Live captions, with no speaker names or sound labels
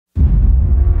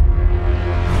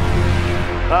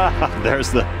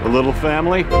There's the little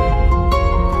family.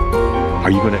 Are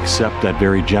you going to accept that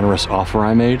very generous offer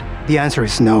I made? The answer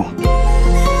is no.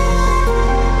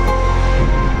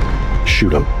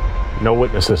 Shoot him. No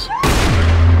witnesses.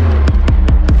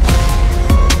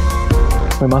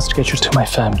 We must get you to my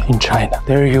family in China.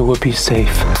 There you will be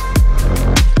safe.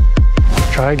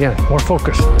 Try again. More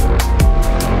focus.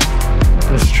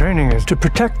 This training is to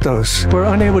protect those who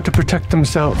are unable to protect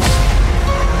themselves.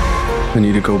 I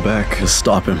need to go back to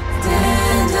stop him.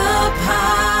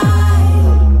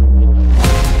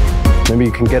 Maybe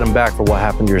you can get him back for what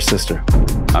happened to your sister.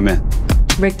 I'm in.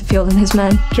 Rick the Field and his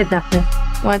men kidnapped him.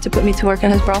 Wanted to put me to work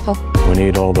in his brothel. We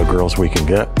need all the girls we can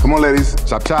get. Come on, ladies.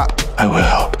 Chop, chop. I will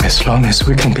help as long as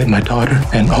we can get my daughter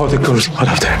and all the girls out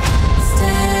of there.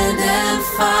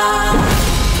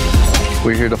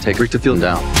 We're here to take Rick the Field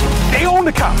down. They own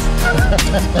the cops.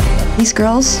 These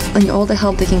girls need all the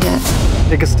help they can get.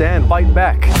 Take a stand, fight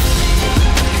back.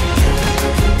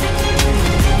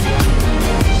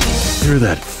 You're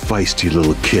that feisty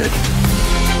little kid.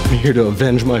 I'm here to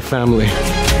avenge my family.